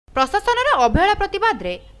प्रशासन अवहेला प्रतिवाद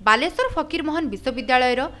रे बालेश्वर फकीरमोहन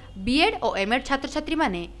विश्वविद्यालय बीएड और एमएड छात्र छात्री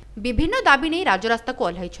माने विभिन्न दाबी नहीं राजरास्ता को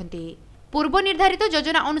ओह्लाइछन्ति। पूर्व निर्धारित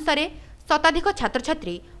योजना अनुसार शताधिक छात्र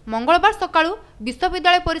छात्री मंगलवार सकाळु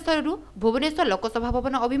विश्वविद्यालय परिसर भुवनेश्वर लोकसभा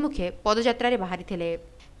भवन अभिमुखे पदयात्रा बाहरी थिले।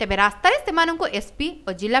 तेबे रास्तार सेमानंको एसपी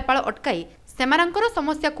और जिलापाल अटकाई सेमानंकर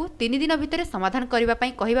समस्या को 3 दिन भितर समाधान करबा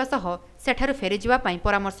पई कहिबा सह सेठारु फेरी जिबा पई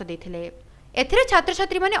परामर्श देथिले। एथिरे छात्र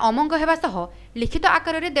छात्री माने अमंग हेबा सह लिखित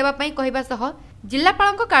आकार रे देबा पई कहिबा सह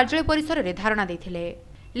जिलापालंको कार्यालय परिसर रे धारणा देथिले।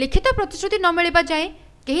 लिखित प्रतिश्रुति न मिलिबा जाय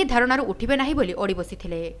केही धारणारु उठिबे नाही बोली ओडी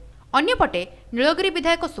बसिथिले। अन्यपटे नीलगिरी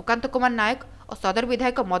विधायक सुकांत कुमार नायक और सदर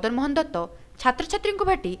विधायक मदन मोहन दत्त छात्र छात्री को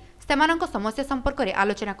भेटी सेमानंको समस्या संपर्क में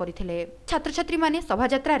आलोचना करथिले। छात्र छात्री माने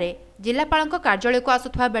शोभायात्रा रे जिलापालंको कार्यालय को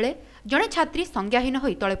आसुथबा बेले जणे छात्री संज्ञाहीन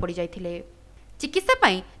होई तळे पड़ी जाइथिले। चिकित्सा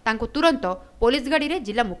पई तांको तुरंत पुलिस गाड़ी रे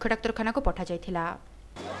जिला मुख्य डाक्तरखाना को पठा जाइथिला।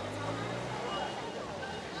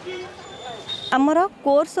 आमर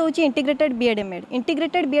कोर्स होची integrated BEd MEd.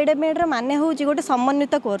 Integrated BEd MEd रो माने होची गोटे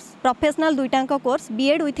समन्वित course professional दुईटांक course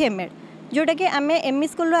BEd with MEd जोटा कि आमे एमई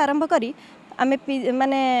स्कूल रो आरंभ करी आमे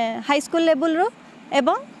माने हाई स्कूल लेवल रो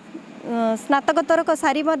एवं स्नातकोत्तर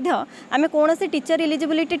सारी मध्य आमे कोनोसी टीचर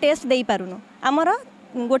एलिजिबिलिटी टेस्ट देई पारुनु। आमर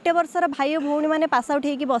गोटे वर्षर भाई भौणी मैंने पास आउट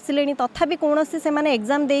होगी बसिले तथापि कौन से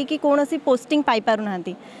एग्जाम देकी कौन पोस्टिंग पाई पारु ना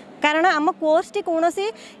कारण आम कोर्स टी कौन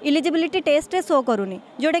एलिजिबिलिटी टेस्ट शो करूनी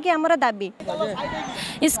जोटा कि हमारा दाबी।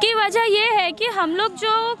 इसकी वजह ये है कि हम लोग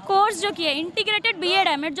जो कोर्स जो किए इंटीग्रेटेड बीएड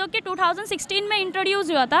एमएड जो कि 2016 में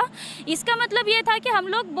इंट्रोड्यूस हुआ था, इसका मतलब ये था कि हम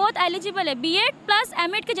लोग बहुत एलिजिबल है। बीएड प्लस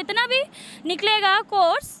एमएड के जितना भी निकलेगा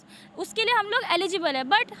कोर्स उसके लिए हम लोग एलिजिबल है।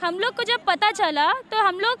 बट हम लोग को जब पता चला तो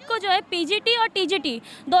हम लोग को जो है पीजीटी और टीजीटी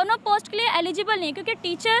दोनों पोस्ट के लिए एलिजिबल नहीं, क्योंकि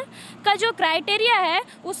टीचर का जो क्राइटेरिया है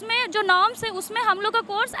उसमें जो नॉर्म्स है उसमें हम लोग का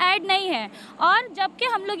कोर्स ऐड नहीं है। और जबकि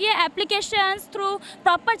हम लोग ये एप्लीकेशंस थ्रू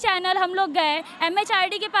प्रॉपर चैनल हम लोग गए,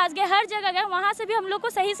 एमएचआरडी के पास गए, हर जगह गए, वहाँ से भी हम लोग को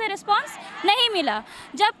सही से रिस्पॉन्स नहीं मिला।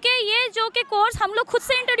 जबकि ये जो कि कोर्स हम लोग खुद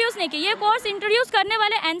से इंट्रोड्यूस नहीं किए, ये कोर्स इंट्रोड्यूस करने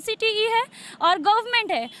वाले एनसीटीई है और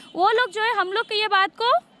गवर्नमेंट है, वो लोग जो है हम लोग की ये बात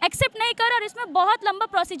को एक्सेप्ट नहीं कर और इसमें बहुत लंबा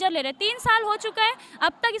प्रोसीजर ले रहे। 3 साल हो चुका है,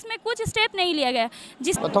 अब तक इसमें कुछ स्टेप नहीं लिया गया।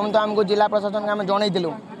 जिस प्रथम तो हमको जिला प्रशासन को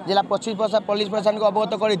जनइलु, जिला पुलिस प्रशासन को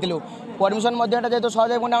अवगत करूँ। परमिशन जेहतु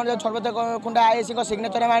सहदेव कुंडा सर्वत कुंडा आईएसी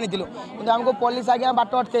सिग्नेचर आनी कि आमको पुलिस आगे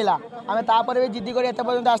बाट अटकला आम तापर भी जिद्दी कर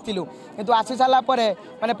पर्यटन आसलु कि आसी सारापर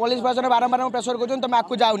मैंने पुलिस प्रशासन बारंबार प्रेसर कर तुम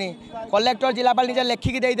आगे जाऊनी। कलेक्टर जिलापाल निजे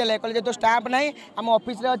लिखिकी देदेले कहले जो स्टाम्प ना आम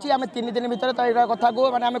ऑफिस अच्छी आम 3 दिन भर कथा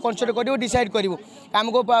को मैंने कनसीडर करूँ डिसाइड करूँ।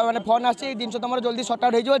 आमको मैंने फोन आसी जिन तुम जल्दी सर्ट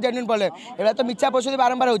आउट हो जेन्युइन पड़े ये तो मिछा प्रस्तुति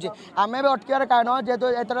बारंबार होती। आम भी अटकर कारण जेहतु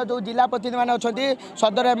एथर जो जिला प्रतिनिधि मैंने अच्छा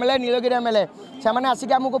सदर एमएलए नीलगिरी एमएलए से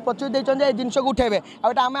आसिक आमको प्रतिश्रुति देते जिनस को उठेबे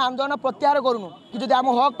आम आंदोलन प्रत्याहार करूँ कि जो आम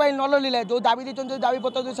हक पर न लड़े जो दाबी देते जो दाबी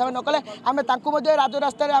पत्र से न कले आम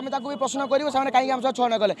राजरास्त आम भी प्रश्न करूँ से कहीं आम छह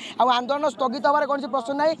न कले आंदोलन स्थगित हमारे कौन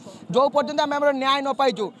प्रश्न ना जो पर्यटन आम न्याय न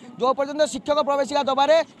पाइचु जो पर्यटन शिक्षक प्रवेशिका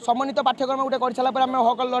दबार समन्वित पाठ्यक्रम गोटे कर सारापर आम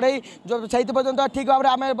हक लड़े जो से पर्यटन ठीक भाव में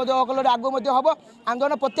आम हक लड़े आगू हम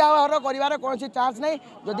आंदोलन प्रत्याहार कर कौन चान्स ना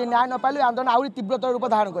जदि न्याय न पाइलु आंदोलन आहरी तीव्रतर रूप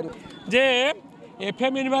धारण कर जे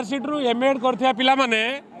एफएम यूनिवर्सिटी एमएड करथिया पिला माने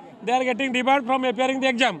they are getting demand from appearing the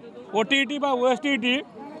exam OTET बा ओएसटीईटी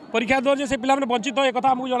परीक्षा दौर से पिला माने वंचित हो एक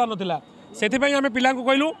आमको जଣା नथिला। सेथिपई आमे पिला को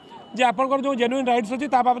कहलु जे आपनकर जो जेन्युइन राइट्स अछि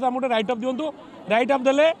ता बाबत हमके राइट ऑफ दियंतु। राइट ऑफ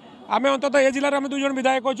देले आमे अंतत ए जिल्ला आमे 2 जण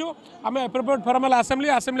विधायक अछु आमे एप्रोप्रिएट फॉर्मल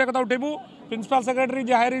असेंबली कथा उठेबू प्रिंसिपल सेक्रेटरी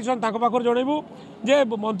जे हायर एजुकेशन ताको पाखर जणैबू जे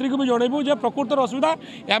मंत्री को भी जणैबू जे प्रकृतर असुविधा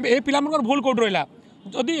ए पिला मानकर भूल कोड रहिला।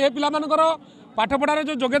 जदि ए पिला मानकर पाठ पढ़ार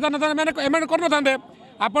जो योग्यता न मैंने एमएड कर ना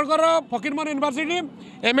आपंकर फकीरमोहन यूनिवर्सिटी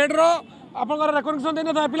एमएड रपर रेकग्निशन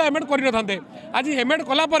देना था पिला एमएड कर ना आज एमएड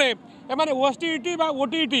कलापर एम ओएसटीईटी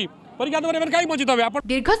ओटीईटी परीक्षा देवे कहीं वंचित हे।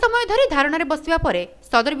 दीर्घ समय धरी धारणा बसवा पर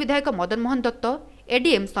सदर विधायक मदन मोहन दत्त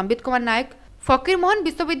एडीएम संबित कुमार नायक फकीरमोहन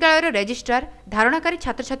विश्वविद्यालय धारणाकारी धारणाकारी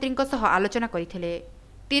छात्र छात्री आलोचना करते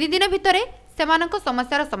 3 दिन भितर सेमानक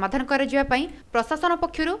समस्यार समाधान कर प्रशासन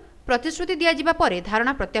पक्षर प्रतिश्रुति दिया पर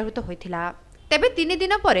धारणा प्रत्याहृत होता। तेबे 3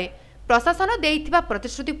 दिन पर प्रशासन देइथिबा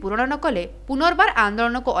प्रतिश्रुति पूरण न कले पुनर्बार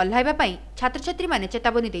आंदोलन को ओह्लाइबा पई छात्र छात्री माने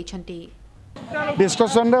चेतावनी दैछंती।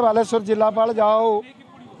 डिस्कशन रे बालेश्वर जिलापाल जाओ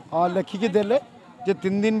लिखिकी देले जे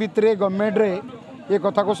 3 दिन भितर गवर्नमेंट रे ये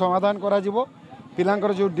कथा को समाधान करा जिवो।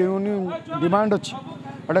 पिलांकर जो डिमांड अच्छी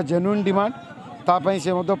गोटे जेन्युइन डिमांड तापाई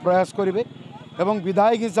से मतो प्रयास करेंगे एवं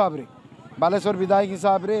विधायक हिसाब रे बालेश्वर विधायक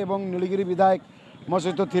हिसाब रे एवं नीलगिरी विधायक मो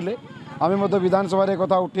सहित थिले आमे मतो विधानसभा रे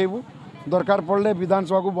कथा उठेबू दरकार पड़े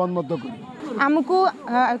विधानसभा को बंद मत कर। आमको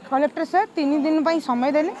कलेक्टर सर 3 दिन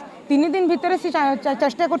समय देले 3 दिन भितर से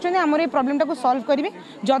चेष्टा कर आमर ये प्रोब्लेमटा को सॉल्व करेंगे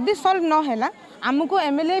जदि सॉल्व न है आमको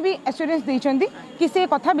एमएलए भी एश्योरेंस देइछंती कि से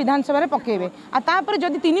कथा विधानसभा रे पकेबे आ तापर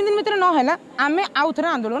जदि 3 दिन भितर न है आमे आउ थरे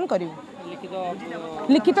आंदोलन करिवो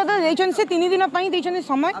लिखित तो देइछन से 3 दिन पई देइछन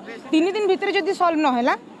समय 3 दिन भितर जदि सॉल्व न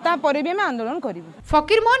है तापर भी आमे आंदोलन करिवो।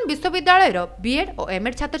 फकीरमोहन विश्वविद्यालय बीएड और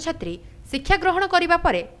एमएड छात्र छात्री शिक्षा ग्रहण करिबा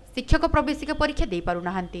परे शिक्षक प्रवेशिका परीक्षा दे पारु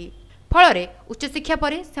नाहंती फल उच्च शिक्षा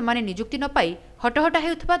पर से निजुक्ति न पाई हटहटा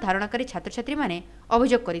हेउथबा धारणाकारी छात्र छात्री माने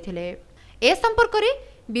अभियोग करथिले। ए संपर्क में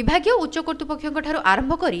विभागीय उच्च कर्तृपक्ष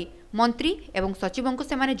आरंभ करी मंत्री एवं सचिवों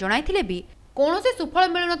से माने जणाइथिले भी कौनसी सुफल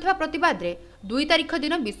मिलु नथिबा प्रतिवाद रे 2 तारिख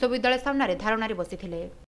दिन विश्वविद्यालय सामने धारणारे बसिथिले।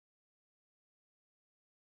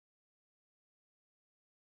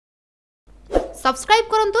 सब्सक्राइब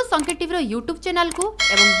करंतु संकेत टीवी यूट्यूब चैनल को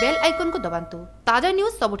एवं बेल आइकन को दबांतु ताजा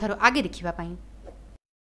न्यूज सबुठारु आगे देखिबा पई।